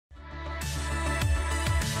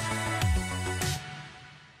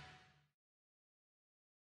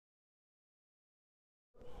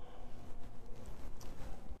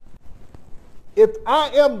if I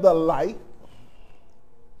am the light,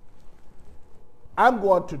 I'm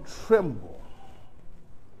going to tremble.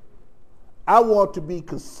 I want to be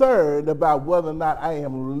concerned about whether or not I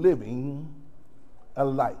am living a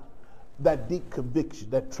light. That deep conviction,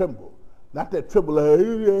 that tremble. Not that tremble,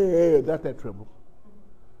 not that tremble.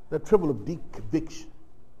 That tremble of deep conviction.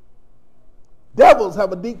 Devils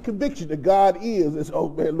have a deep conviction that God is. It's, oh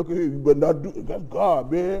man, look at here, you better not do it. That's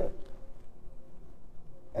God, man.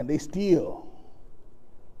 And they steal.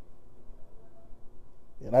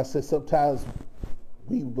 And I said sometimes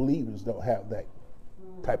we believers don't have that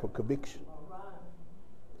type of conviction.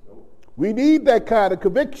 We need that kind of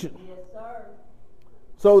conviction. Yes, sir.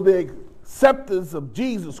 So the acceptance of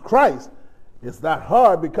Jesus Christ is not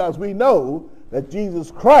hard because we know that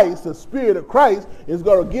Jesus Christ, the Spirit of Christ, is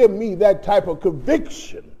going to give me that type of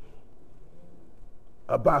conviction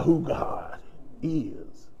about who God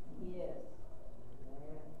is. Yes.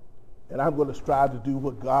 And I'm going to strive to do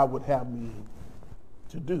what God would have me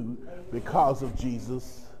to do because of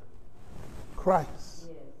Jesus Christ.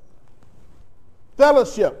 Yes.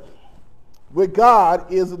 Fellowship with God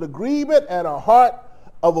is an agreement and a heart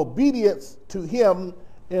of obedience to Him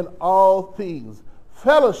in all things.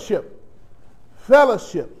 Fellowship.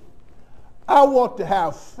 I want to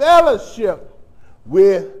have fellowship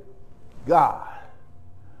with God.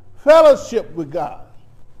 Fellowship with God.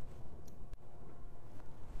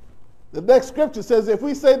 The next scripture says, if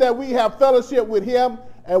we say that we have fellowship with Him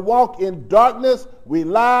and walk in darkness, we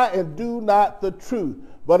lie and do not the truth.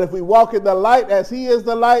 But if we walk in the light as He is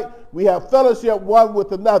the light, we have fellowship one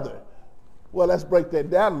with another. Well, let's break that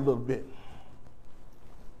down a little bit.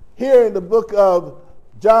 Here in the book of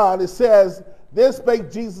John, it says, then spake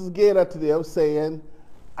Jesus again unto them, saying,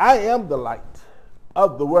 I am the light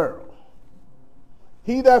of the world.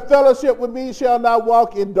 He that fellowship with me shall not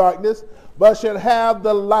walk in darkness, but shall have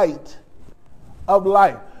the light of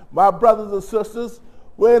life. My brothers and sisters,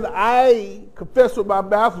 when I confess with my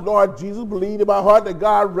mouth, Lord Jesus, believe in my heart that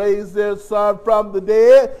God raised their Son from the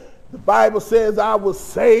dead, the Bible says I was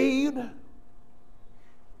saved,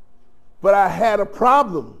 but I had a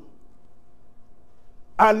problem.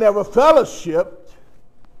 I never fellowshiped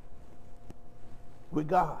with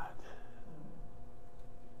God.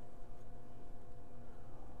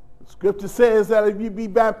 The scripture says that if you be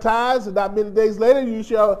baptized, and not many days later, you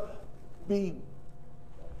shall be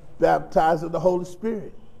baptized in the Holy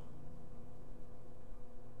Spirit.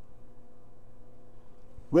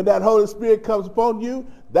 When that Holy Spirit comes upon you,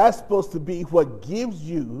 that's supposed to be what gives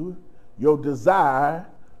you your desire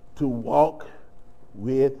to walk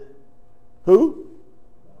with who?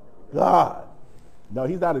 God. No,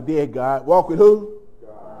 He's not a dead God. Walk with who?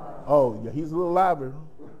 God. Oh, yeah, He's a little liver.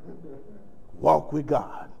 Walk with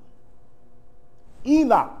God.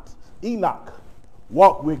 Enoch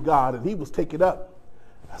walked with God, and he was taken up.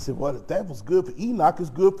 I said, well, if that was good for Enoch, it's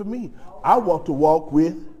good for me. I want to walk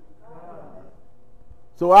with God,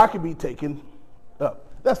 so I can be taken up.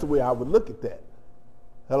 That's the way I would look at that.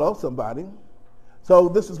 Hello, somebody. So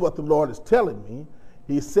this is what the Lord is telling me.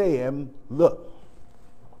 He's saying, look,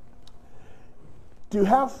 to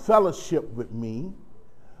have fellowship with me,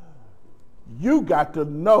 you got to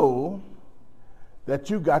know that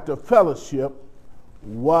you got to fellowship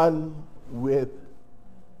one with.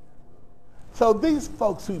 So these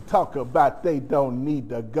folks who talk about they don't need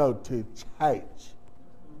to go to church,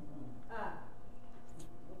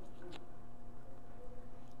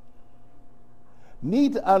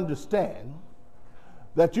 need to understand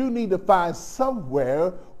that you need to find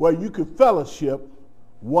somewhere where you can fellowship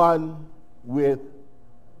one with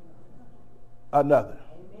another.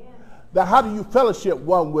 Amen. Now, how do you fellowship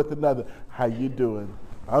one with another? How you doing?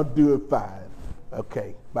 I'm doing fine.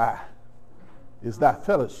 Okay, bye. It's not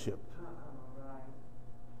fellowship.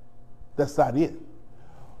 That's not it.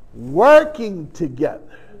 Working together.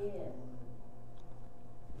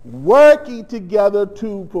 Working together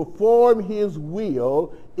to perform His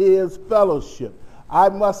will is fellowship. I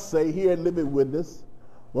must say here at Living Witness,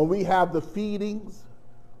 when we have the feedings,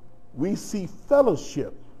 we see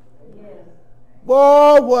fellowship. Yes.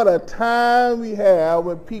 Boy, what a time we have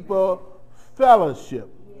when people fellowship.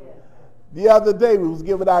 Yes. The other day we was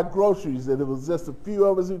giving out groceries, and it was just a few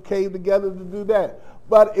of us who came together to do that.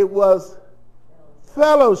 But it was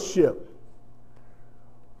fellowship.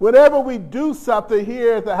 Whenever we do something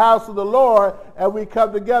here at the house of the Lord and we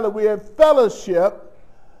come together, we're in fellowship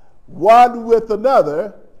one with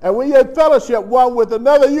another. And when you're in fellowship one with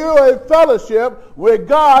another, you're in fellowship with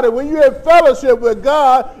God. And when you're in fellowship with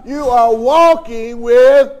God, you are walking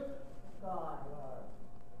with God.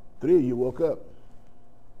 3 of you woke up.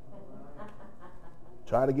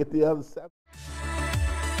 Trying to get the other 7.